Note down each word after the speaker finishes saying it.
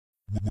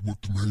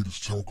What them haters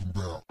talking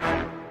about?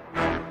 Damn.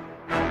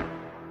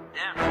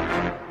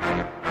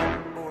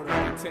 Order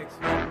of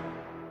protection.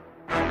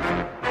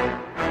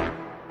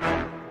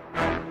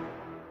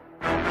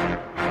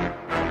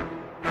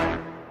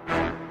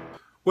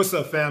 What's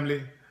up,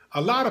 family?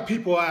 A lot of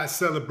people are out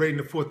celebrating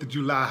the 4th of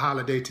July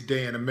holiday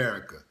today in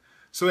America.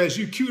 So as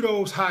you cue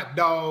those hot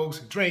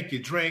dogs, drink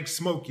your drink,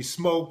 smoke your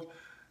smoke,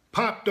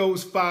 pop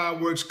those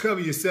fireworks,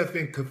 cover yourself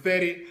in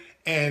confetti,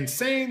 and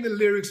sing the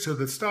lyrics to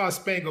the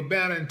Star-Spangled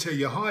Banner until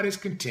your heart is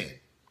content.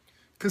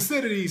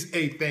 Consider these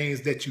 8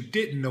 things that you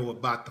didn't know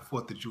about the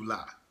 4th of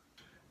July.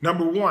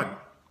 Number 1,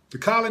 the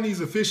colonies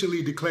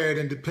officially declared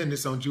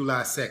independence on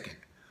July 2nd.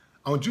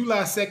 On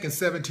July 2nd,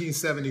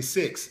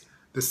 1776,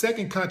 the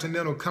Second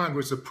Continental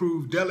Congress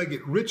approved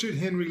Delegate Richard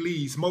Henry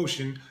Lee's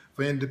motion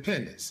for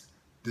independence,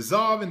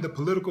 dissolving the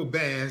political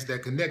bands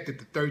that connected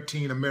the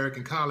 13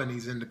 American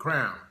colonies in the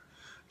Crown.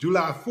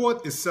 July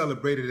 4th is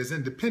celebrated as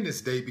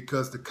Independence Day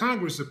because the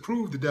Congress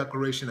approved the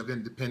Declaration of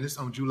Independence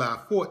on July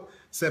 4th,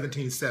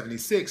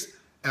 1776,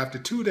 after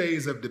 2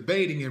 days of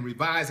debating and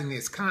revising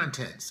its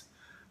contents.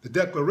 The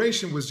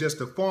Declaration was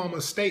just a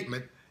formal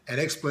statement and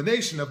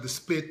explanation of the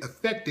split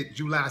effected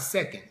July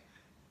 2nd,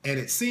 and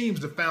it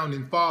seems the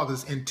Founding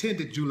Fathers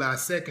intended July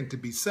 2nd to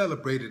be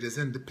celebrated as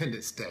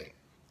Independence Day.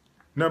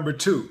 Number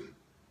 2,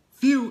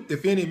 few,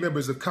 if any,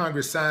 members of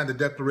Congress signed the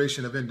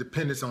Declaration of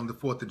Independence on the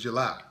 4th of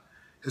July.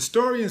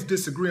 Historians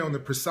disagree on the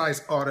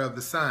precise order of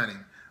the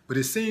signing, but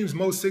it seems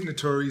most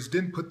signatories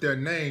didn't put their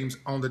names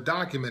on the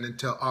document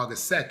until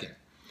August 2nd.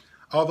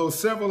 Although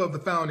several of the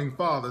Founding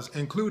Fathers,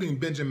 including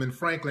Benjamin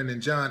Franklin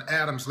and John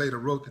Adams, later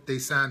wrote that they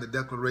signed the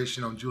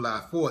Declaration on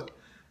July 4th,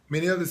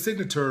 many of the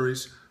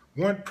signatories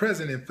weren't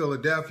present in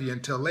Philadelphia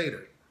until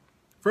later.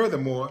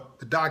 Furthermore,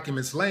 the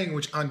document's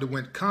language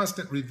underwent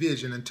constant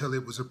revision until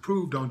it was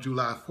approved on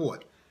July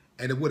 4th,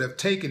 and it would have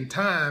taken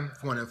time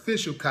for an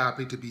official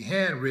copy to be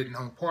handwritten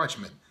on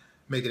parchment,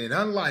 making it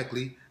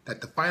unlikely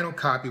that the final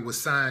copy was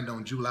signed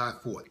on July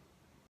 4th.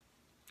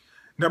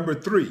 Number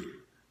 3,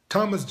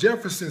 Thomas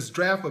Jefferson's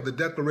draft of the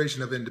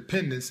Declaration of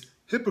Independence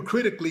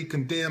hypocritically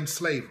condemned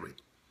slavery.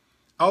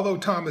 Although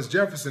Thomas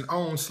Jefferson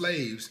owned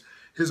slaves,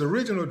 his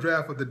original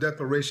draft of the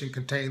Declaration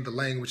contained the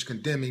language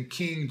condemning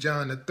King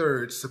John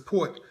III's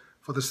support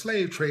for the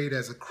slave trade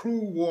as a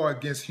cruel war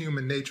against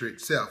human nature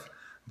itself,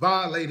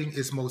 violating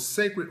its most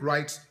sacred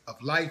rights of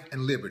life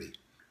and liberty.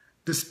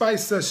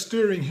 Despite such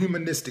stirring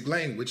humanistic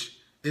language,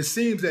 it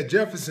seems that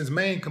Jefferson's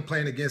main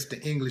complaint against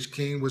the English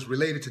king was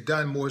related to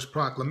Dunmore's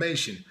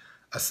proclamation,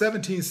 a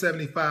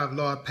 1775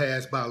 law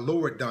passed by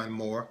Lord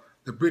Dunmore,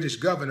 the British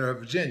governor of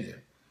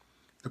Virginia.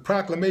 The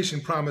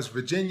proclamation promised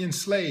Virginian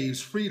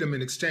slaves freedom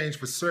in exchange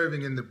for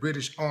serving in the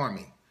British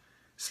Army.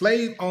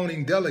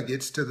 Slave-owning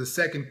delegates to the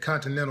Second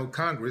Continental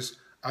Congress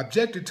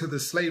objected to the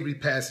slavery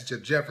passage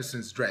of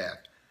Jefferson's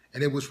draft,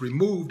 and it was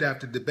removed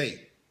after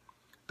debate.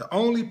 The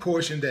only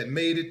portion that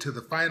made it to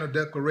the final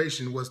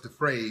declaration was the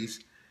phrase,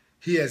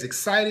 "He has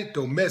excited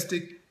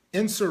domestic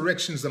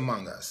insurrections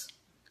among us,"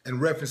 in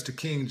reference to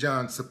King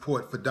John's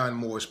support for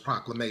Dunmore's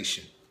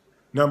proclamation.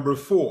 Number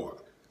 4,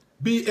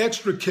 be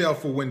extra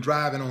careful when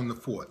driving on the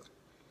 4th.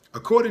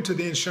 According to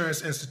the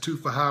Insurance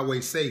Institute for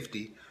Highway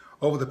Safety,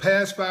 over the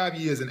past 5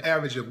 years, an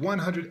average of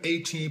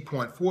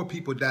 118.4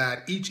 people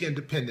died each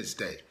Independence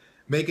Day,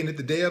 making it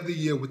the day of the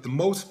year with the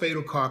most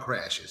fatal car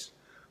crashes.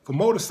 For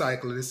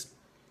motorcyclists,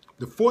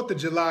 the 4th of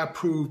July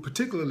proved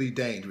particularly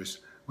dangerous,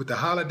 with the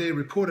holiday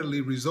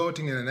reportedly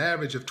resulting in an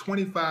average of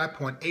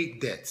 25.8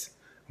 deaths,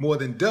 more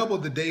than double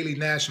the daily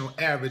national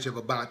average of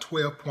about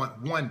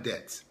 12.1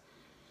 deaths.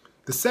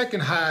 The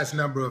second highest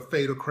number of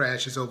fatal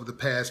crashes over the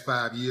past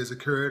 5 years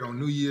occurred on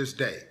New Year's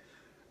Day,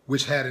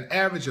 which had an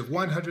average of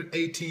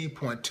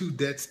 118.2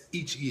 deaths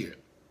each year.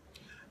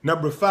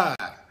 Number 5,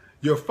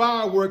 your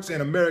fireworks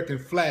and American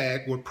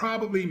flag were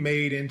probably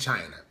made in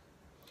China.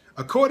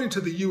 According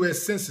to the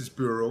U.S. Census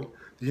Bureau,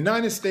 the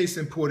United States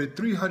imported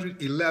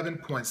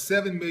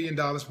 $311.7 million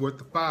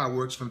worth of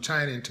fireworks from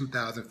China in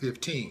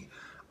 2015,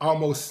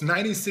 almost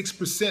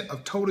 96%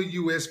 of total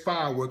U.S.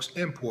 fireworks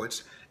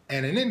imports,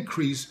 and an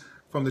increase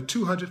from the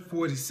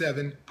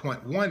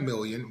 $247.1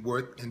 million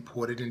worth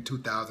imported in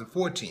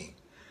 2014.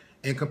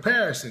 In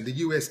comparison, the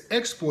U.S.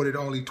 exported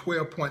only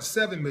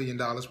 $12.7 million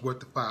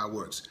worth of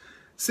fireworks.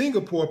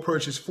 Singapore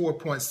purchased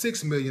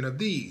 4.6 million of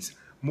these,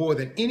 more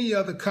than any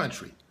other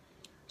country.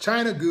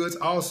 China goods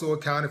also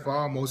accounted for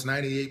almost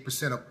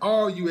 98% of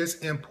all U.S.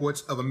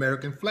 imports of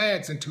American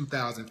flags in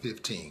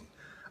 2015.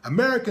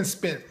 Americans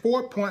spent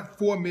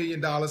 $4.4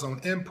 million on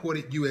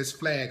imported U.S.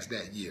 flags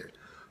that year,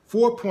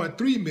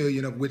 4.3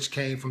 million of which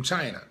came from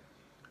China.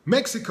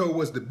 Mexico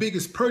was the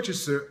biggest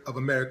purchaser of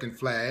American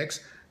flags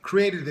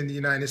created in the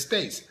United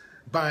States,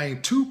 buying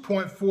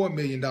 $2.4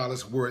 million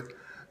worth,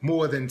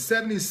 more than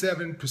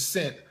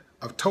 77%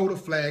 of total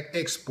flag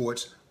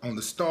exports on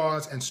the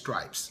Stars and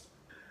Stripes.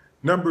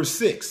 Number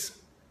 6,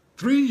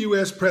 3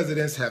 U.S.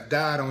 presidents have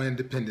died on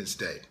Independence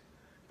Day.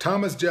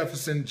 Thomas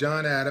Jefferson,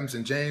 John Adams,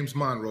 and James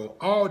Monroe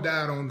all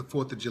died on the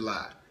 4th of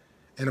July.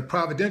 In a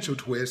providential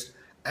twist,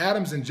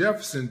 Adams and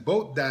Jefferson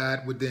both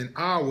died within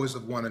hours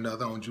of one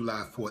another on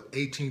July 4,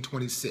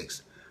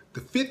 1826,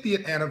 the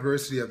 50th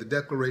anniversary of the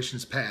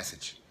Declaration's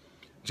passage.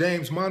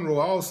 James Monroe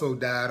also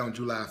died on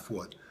July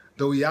 4th,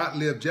 though he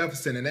outlived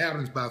Jefferson and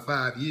Adams by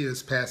 5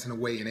 years, passing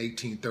away in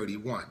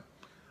 1831.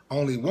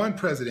 Only one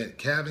president,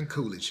 Calvin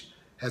Coolidge,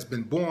 has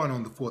been born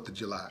on the 4th of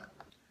July.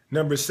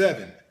 Number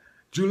 7.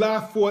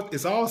 July 4th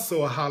is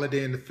also a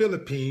holiday in the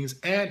Philippines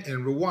and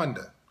in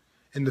Rwanda.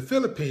 In the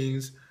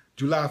Philippines,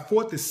 July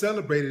 4th is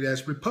celebrated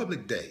as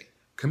Republic Day,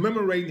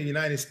 commemorating the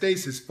United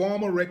States'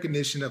 formal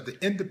recognition of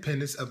the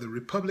independence of the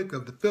Republic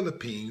of the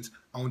Philippines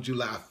on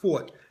July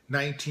 4th,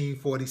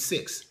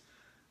 1946.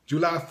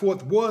 July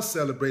 4th was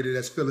celebrated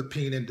as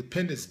Philippine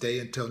Independence Day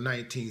until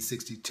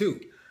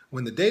 1962,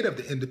 when the date of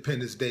the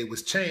Independence Day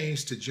was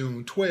changed to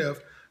June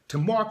 12th to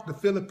mark the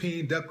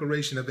Philippine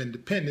Declaration of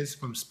Independence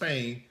from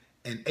Spain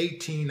in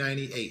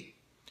 1898.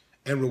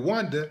 In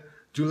Rwanda,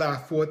 July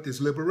 4th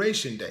is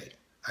Liberation Day,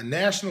 a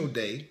national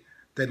day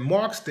that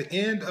marks the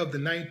end of the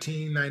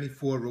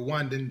 1994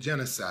 Rwandan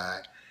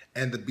genocide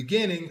and the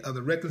beginning of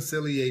the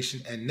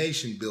reconciliation and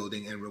nation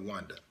building in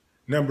Rwanda.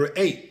 Number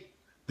 8.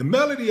 The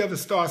melody of the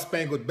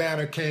Star-Spangled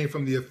Banner came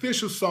from the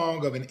official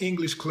song of an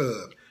English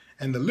club,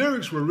 and the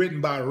lyrics were written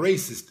by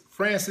racist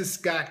Francis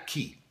Scott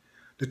Key.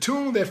 The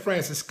tune that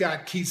Francis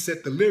Scott Key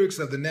set the lyrics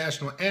of the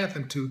national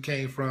anthem to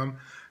came from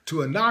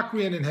To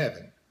Anacreon in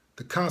Heaven,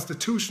 the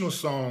constitutional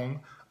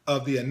song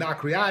of the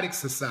Anacreontic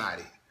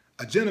Society,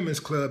 a gentleman's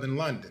club in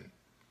London.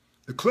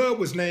 The club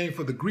was named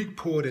for the Greek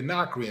poet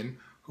Anacreon,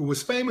 who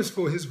was famous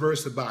for his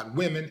verse about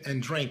women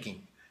and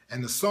drinking,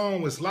 and the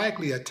song was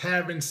likely a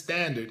tavern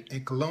standard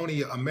in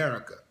colonial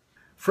America.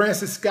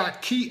 Francis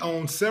Scott Key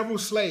owned several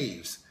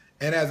slaves,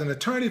 and as an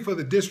attorney for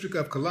the District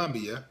of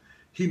Columbia,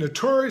 he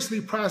notoriously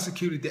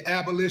prosecuted the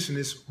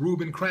abolitionist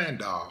Reuben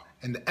Crandall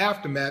in the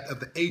aftermath of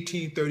the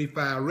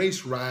 1835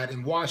 race riot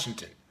in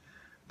Washington.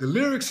 The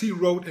lyrics he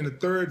wrote in the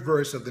third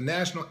verse of the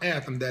national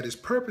anthem that is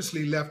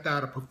purposely left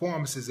out of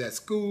performances at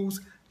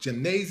schools,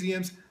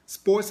 gymnasiums,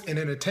 sports, and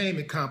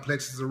entertainment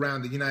complexes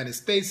around the United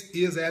States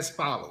is as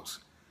follows.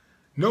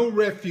 No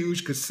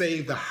refuge could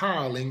save the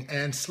hireling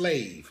and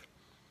slave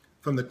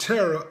from the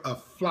terror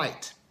of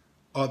flight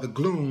or the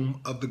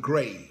gloom of the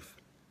grave,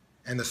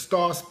 and the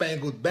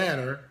star-spangled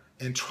banner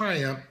in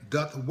triumph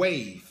doth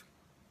wave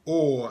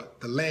o'er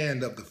the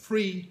land of the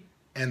free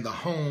and the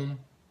home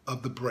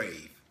of the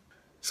brave.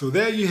 So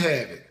there you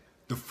have it,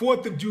 the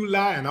 4th of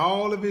July in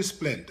all of its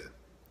splendor.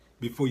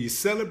 Before you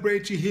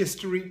celebrate your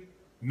history,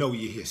 know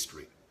your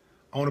history.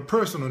 On a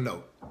personal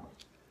note,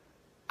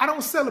 I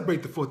don't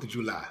celebrate the 4th of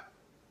July,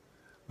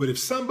 but if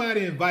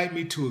somebody invite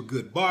me to a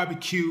good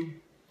barbecue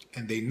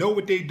and they know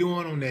what they're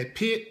doing on that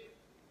pit,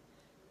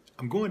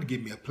 I'm going to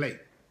get me a plate.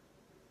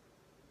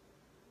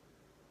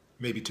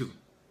 Maybe 2.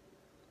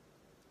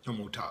 No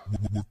more talk.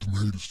 What the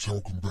haters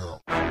talking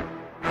about?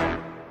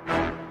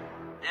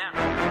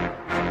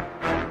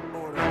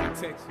 Order,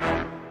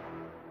 protection.